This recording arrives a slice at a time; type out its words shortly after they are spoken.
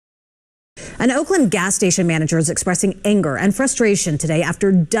An Oakland gas station manager is expressing anger and frustration today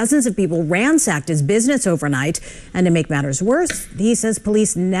after dozens of people ransacked his business overnight. And to make matters worse, he says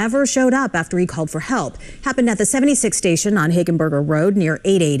police never showed up after he called for help. Happened at the 76 station on Hagenberger Road near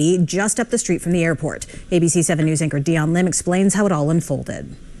 880, just up the street from the airport. ABC 7 News anchor Dion Lim explains how it all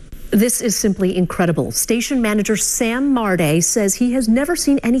unfolded. This is simply incredible. Station manager Sam Marday says he has never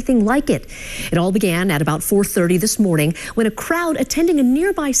seen anything like it. It all began at about 4:30 this morning when a crowd attending a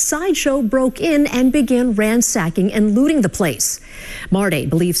nearby sideshow broke in and began ransacking and looting the place. Marday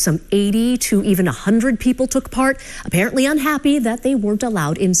believes some 80 to even 100 people took part, apparently unhappy that they weren't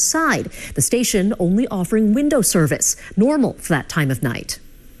allowed inside. The station only offering window service, normal for that time of night.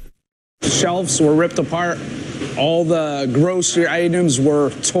 Shelves were ripped apart. All the grocery items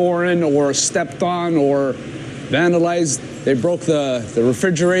were torn or stepped on or vandalized. They broke the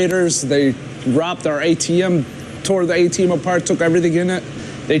refrigerators. They robbed our ATM, tore the ATM apart, took everything in it.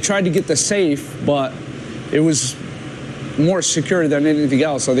 They tried to get the safe, but it was more secure than anything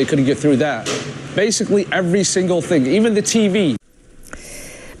else, so they couldn't get through that. Basically, every single thing, even the TV.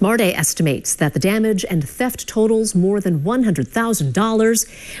 Marday estimates that the damage and theft totals more than $100,000.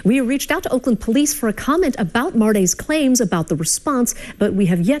 We reached out to Oakland police for a comment about Marday's claims about the response, but we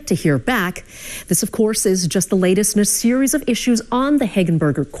have yet to hear back. This, of course, is just the latest in a series of issues on the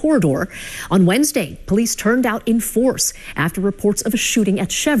Hagenberger corridor. On Wednesday, police turned out in force after reports of a shooting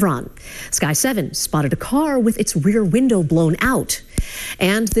at Chevron. Sky 7 spotted a car with its rear window blown out.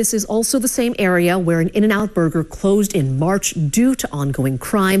 And this is also the same area where an In-N-Out burger closed in March due to ongoing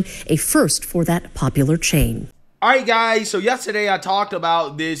crime, a first for that popular chain. All right, guys, so yesterday I talked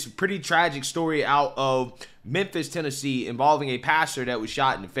about this pretty tragic story out of Memphis, Tennessee, involving a pastor that was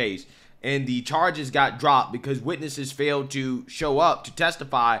shot in the face. And the charges got dropped because witnesses failed to show up to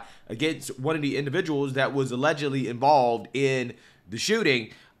testify against one of the individuals that was allegedly involved in the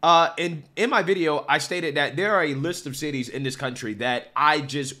shooting. In my video, I stated that there are a list of cities in this country that I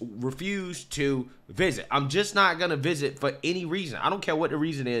just refuse to visit. I'm just not going to visit for any reason. I don't care what the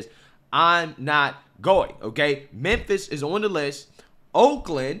reason is. I'm not going, okay? Memphis is on the list.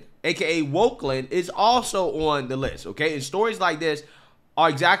 Oakland, aka Wokeland, is also on the list, okay? And stories like this are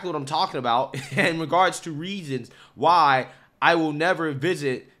exactly what I'm talking about in regards to reasons why I will never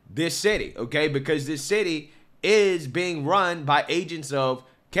visit this city, okay? Because this city is being run by agents of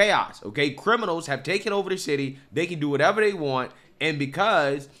chaos, okay? Criminals have taken over the city. They can do whatever they want. And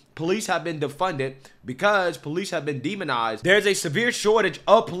because police have been defunded, because police have been demonized, there's a severe shortage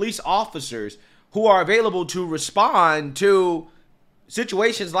of police officers who are available to respond to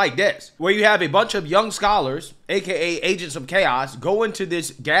situations like this, where you have a bunch of young scholars, aka agents of chaos, go into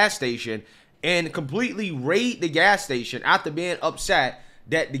this gas station and completely raid the gas station after being upset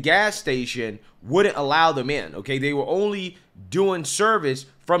that the gas station wouldn't allow them in, okay? They were only doing service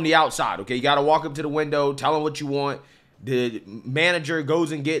from the outside, okay? You got to walk up to the window, tell them what you want. The manager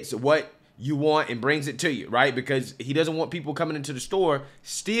goes and gets what you want and brings it to you, right? Because he doesn't want people coming into the store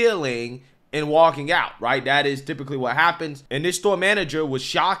stealing and walking out, right? That is typically what happens. And this store manager was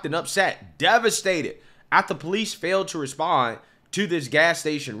shocked and upset, devastated, after police failed to respond to this gas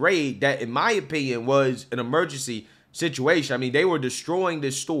station raid that, in my opinion, was an emergency situation. I mean, they were destroying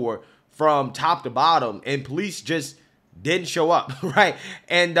this store from top to bottom, and police just didn't show up, right?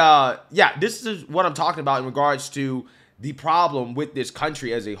 And yeah, this is what I'm talking about in regards to the problem with this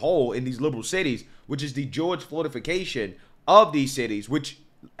country as a whole in these liberal cities, which is the George Floydification of these cities, which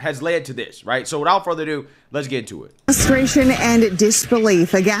has led to this, right? So without further ado, let's get into it. Frustration and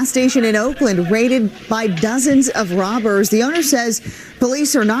disbelief. A gas station in Oakland raided by dozens of robbers. The owner says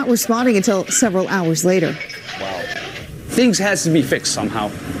police are not responding until several hours later. Wow. Things has to be fixed somehow.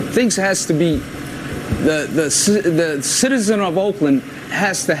 Things has to be, the citizen of Oakland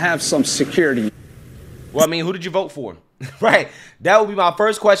has to have some security. Well, I mean, who did you vote for? Right. That would be my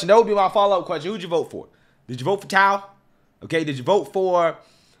first question. That would be my follow-up question. Who did you vote for? Did you vote for Tao? Okay. Did you vote for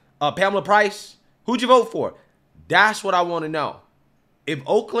Pamela Price? Who'd you vote for? That's what I want to know. If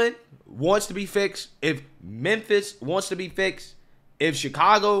Oakland wants to be fixed, if Memphis wants to be fixed, if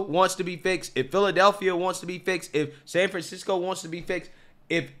Chicago wants to be fixed, if Philadelphia wants to be fixed, if San Francisco wants to be fixed,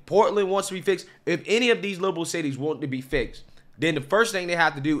 if Portland wants to be fixed, if any of these liberal cities want to be fixed, then the first thing they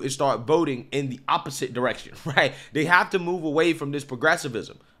have to do is start voting in the opposite direction, right? They have to move away from this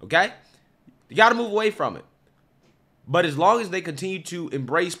progressivism, okay? You got to move away from it. But as long as they continue to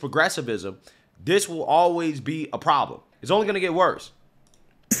embrace progressivism, this will always be a problem. It's only going to get worse.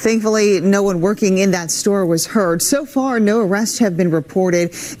 Thankfully, no one working in that store was hurt. So far, no arrests have been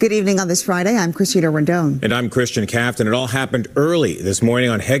reported. Good evening on this Friday. I'm Christina Rendon. And I'm Christian Captain. It all happened early this morning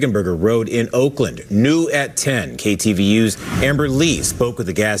on Hagenberger Road in Oakland. New at 10, KTVU's Amber Lee spoke with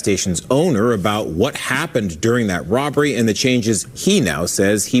the gas station's owner about what happened during that robbery and the changes he now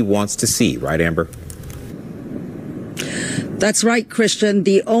says he wants to see. Right, Amber? That's right, Christian.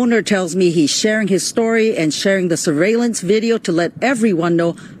 The owner tells me he's sharing his story and sharing the surveillance video to let everyone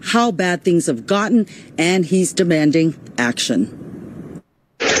know how bad things have gotten, and he's demanding action.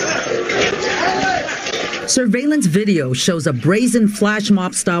 Surveillance video shows a brazen flash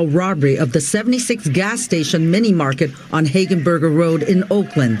mob style robbery of the 76 gas station mini market on Hagenberger Road in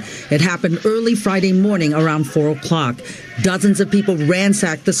Oakland. It happened early Friday morning around 4 o'clock. Dozens of people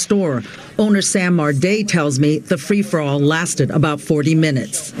ransacked the store. Owner Sam Marday tells me the free-for-all lasted about 40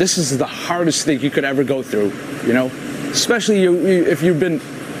 minutes. This is the hardest thing you could ever go through, you know, especially if you've been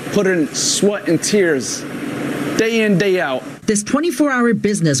put in sweat and tears day in, day out. This 24-hour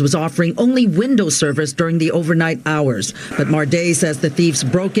business was offering only window service during the overnight hours. But Marday says the thieves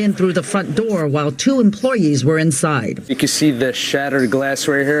broke in through the front door while 2 employees were inside. You can see the shattered glass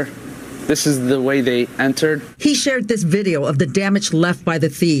right here. This is the way they entered. He shared this video of the damage left by the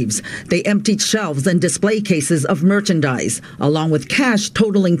thieves. They emptied shelves and display cases of merchandise, along with cash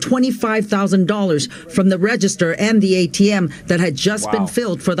totaling $25,000 from the register and the ATM that had just been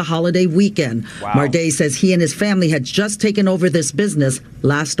filled for the holiday weekend. Marday says he and his family had just taken over this business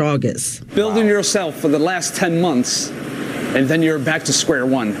last August. Building yourself for the last 10 months. And then you're back to square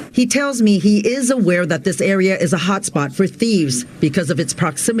one. He tells me he is aware that this area is a hotspot for thieves because of its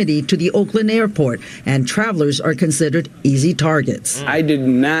proximity to the Oakland airport, and travelers are considered easy targets. I did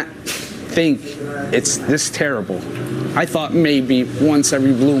not think it's this terrible. I thought maybe once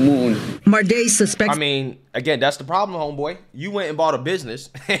every blue moon. Marday suspects... I mean, again, that's the problem, homeboy. You went and bought a business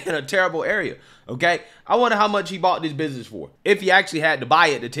in a terrible area, okay? I wonder how much he bought this business for. If he actually had to buy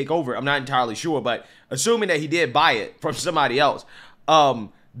it to take over, I'm not entirely sure, but assuming that he did buy it from somebody else,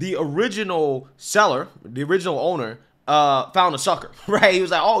 the original seller, the original owner, found a sucker, right? He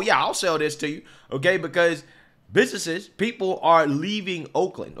was like, oh, yeah, I'll sell this to you, okay? Because businesses, people are leaving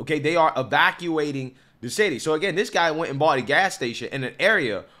Oakland, okay? They are evacuating the city. So, again, this guy went and bought a gas station in an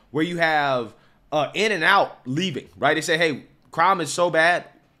area where you have in and out leaving, right? They say, hey, crime is so bad,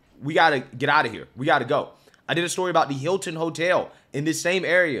 we got to get out of here. We got to go. I did a story about the Hilton Hotel in this same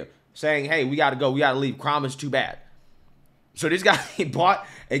area saying, hey, we got to go. We got to leave. Crime is too bad. So this guy bought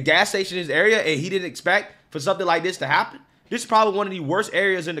a gas station in his area, and he didn't expect for something like this to happen. This is probably one of the worst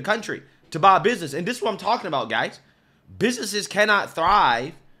areas in the country to buy a business. And this is what I'm talking about, guys. Businesses cannot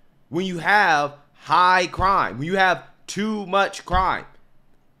thrive when you have high crime, when you have too much crime.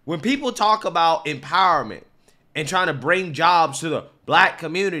 When people talk about empowerment and trying to bring jobs to the black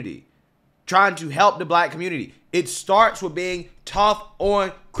community, trying to help the black community, it starts with being tough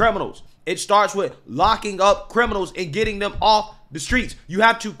on criminals. It starts with locking up criminals and getting them off the streets. You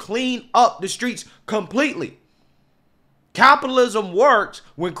have to clean up the streets completely. Capitalism works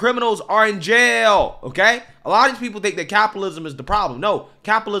when criminals are in jail, okay? A lot of these people think that capitalism is the problem. No,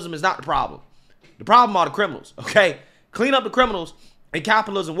 capitalism is not the problem. The problem are the criminals, okay? Clean up the criminals and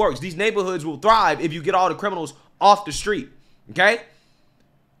capitalism works. These neighborhoods will thrive if you get all the criminals off the street, okay?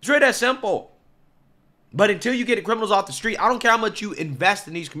 It's really that simple. But until you get the criminals off the street, I don't care how much you invest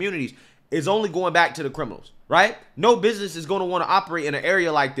in these communities, it's only going back to the criminals, right? No business is going to want to operate in an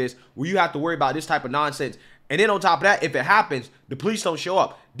area like this where you have to worry about this type of nonsense. And then on top of that, if it happens, the police don't show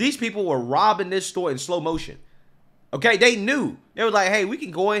up. These people were robbing this store in slow motion. Okay, they knew. They were like, hey, we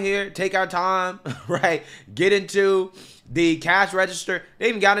can go in here, take our time, right? Get into the cash register. They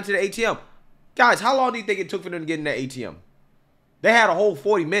even got into the ATM. Guys, how long do you think it took for them to get in that ATM? They had a whole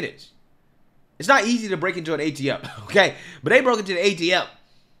 40 minutes. It's not easy to break into an ATM, okay? But they broke into the ATM,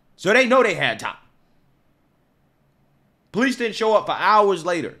 so they know they had time. Police didn't show up for hours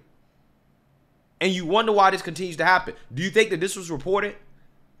later. And you wonder why this continues to happen. Do you think that this was reported?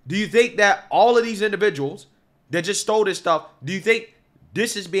 Do you think that all of these individuals that just stole this stuff, do you think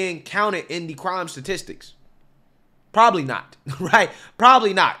this is being counted in the crime statistics? Probably not, right?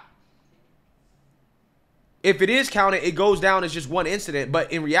 Probably not. If it is counted, it goes down as just one incident.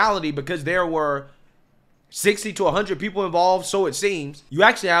 But in reality, because there were 60 to 100 people involved, so it seems, you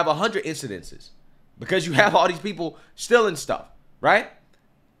actually have 100 incidences because you have all these people stealing stuff, right?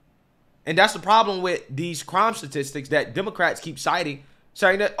 And that's the problem with these crime statistics that Democrats keep citing,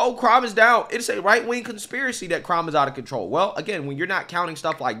 saying that, oh, crime is down. It's a right-wing conspiracy that crime is out of control. Well, again, when you're not counting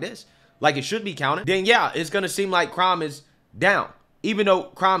stuff like this, like it should be counted, then yeah, it's going to seem like crime is down, even though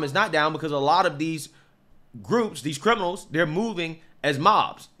crime is not down because a lot of these groups, these criminals, they're moving as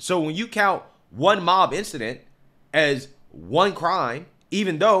mobs. So when you count one mob incident as one crime,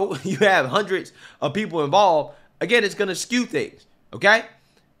 even though you have hundreds of people involved, again, it's going to skew things, okay?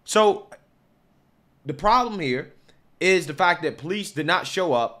 So the problem here is the fact that police did not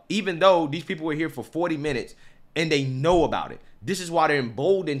show up, even though these people were here for 40 minutes and they know about it. This is why they're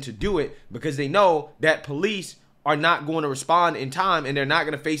emboldened to do it, because they know that police are not going to respond in time and they're not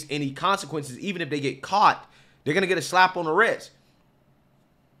going to face any consequences. Even if they get caught, they're going to get a slap on the wrist.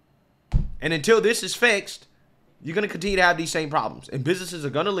 And until this is fixed, you're going to continue to have these same problems. And businesses are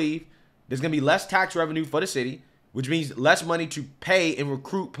going to leave. There's going to be less tax revenue for the city, which means less money to pay and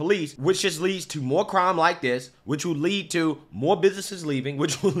recruit police, which just leads to more crime like this, which will lead to more businesses leaving,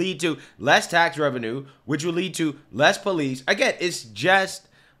 which will lead to less tax revenue, which will lead to less police. Again, it's just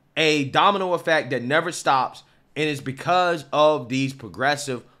a domino effect that never stops, and it's because of these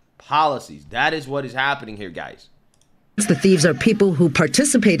progressive policies. That is what is happening here, guys. The thieves are people who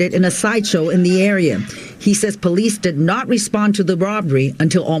participated in a sideshow in the area. He says police did not respond to the robbery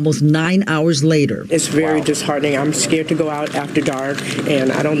until almost 9 hours later. It's very disheartening. I'm scared to go out after dark,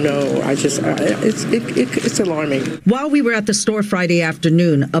 and I don't know. It's alarming. While we were at the store Friday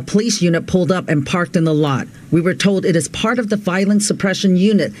afternoon, a police unit pulled up and parked in the lot. We were told it is part of the violence suppression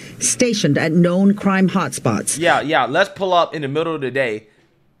unit stationed at known crime hotspots. Yeah. Let's pull up in the middle of the day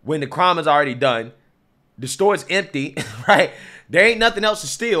when the crime is already done. The store is empty, right? There ain't nothing else to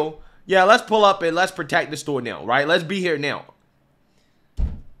steal. Yeah, let's pull up and let's protect the store now, right? Let's be here now.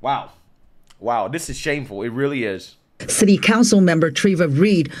 Wow, this is shameful. It really is. City Council member Treva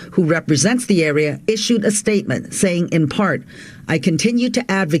Reed, who represents the area, issued a statement saying, in part, I continue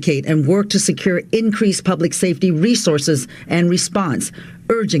to advocate and work to secure increased public safety resources and response,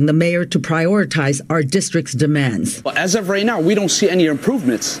 urging the mayor to prioritize our district's demands. Well, as of right now, we don't see any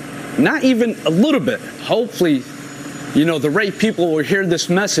improvements. Not even a little bit. Hopefully, the right people will hear this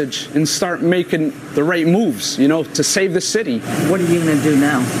message and start making the right moves, to save the city. What are you going to do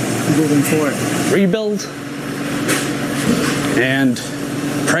now, moving forward? Rebuild and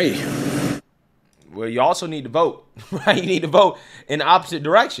pray. Well, you also need to vote, right? You need to vote in the opposite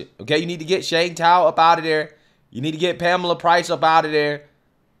direction, okay? You need to get Shane Tao up out of there. You need to get Pamela Price up out of there.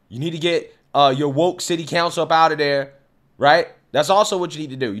 You need to get your woke city council up out of there, right? That's also what you need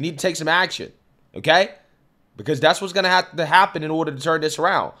to do. You need to take some action, okay? Because that's what's going to have to happen in order to turn this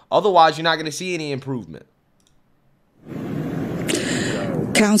around. Otherwise, you're not going to see any improvement.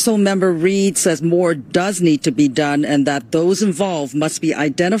 Council member Reed says more does need to be done and that those involved must be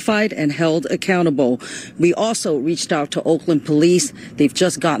identified and held accountable. We also reached out to Oakland police. They've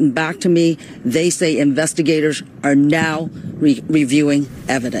just gotten back to me. They say investigators are now reviewing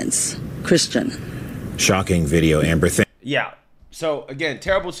evidence. Christian. Shocking video, Amber. Yeah. So, again,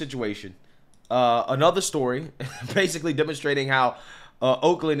 terrible situation. Another story basically demonstrating how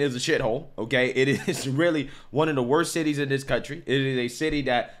Oakland is a shithole, okay? It is really one of the worst cities in this country. It is a city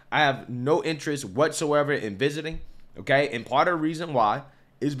that I have no interest whatsoever in visiting, okay? And part of the reason why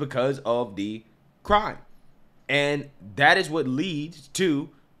is because of the crime. And that is what leads to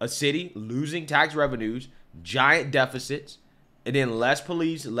a city losing tax revenues, giant deficits, and then less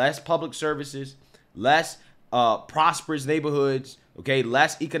police, less public services, less prosperous neighborhoods, okay,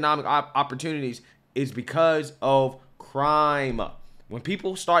 less economic opportunities is because of crime. When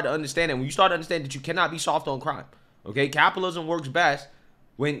people start to understand, and when you start to understand that you cannot be soft on crime, okay, capitalism works best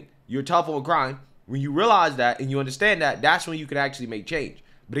when you're tough on crime. When you realize that and you understand that, that's when you can actually make change.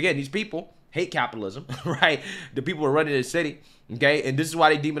 But again, these people hate capitalism, right? The people who are running the city, okay, and this is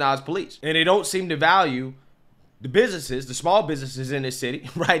why they demonize police. And they don't seem to value the businesses, the small businesses in this city,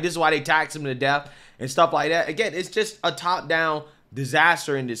 right? This is why they tax them to death and stuff like that. Again, it's just a top-down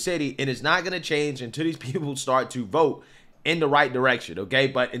disaster in the city, and it's not going to change until these people start to vote in the right direction, okay?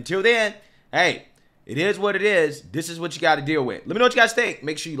 But until then, hey, it is what it is. This is what you got to deal with. Let me know what you guys think.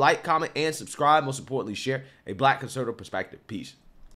 Make sure you like, comment, and subscribe. Most importantly, share a Black conservative perspective. Peace.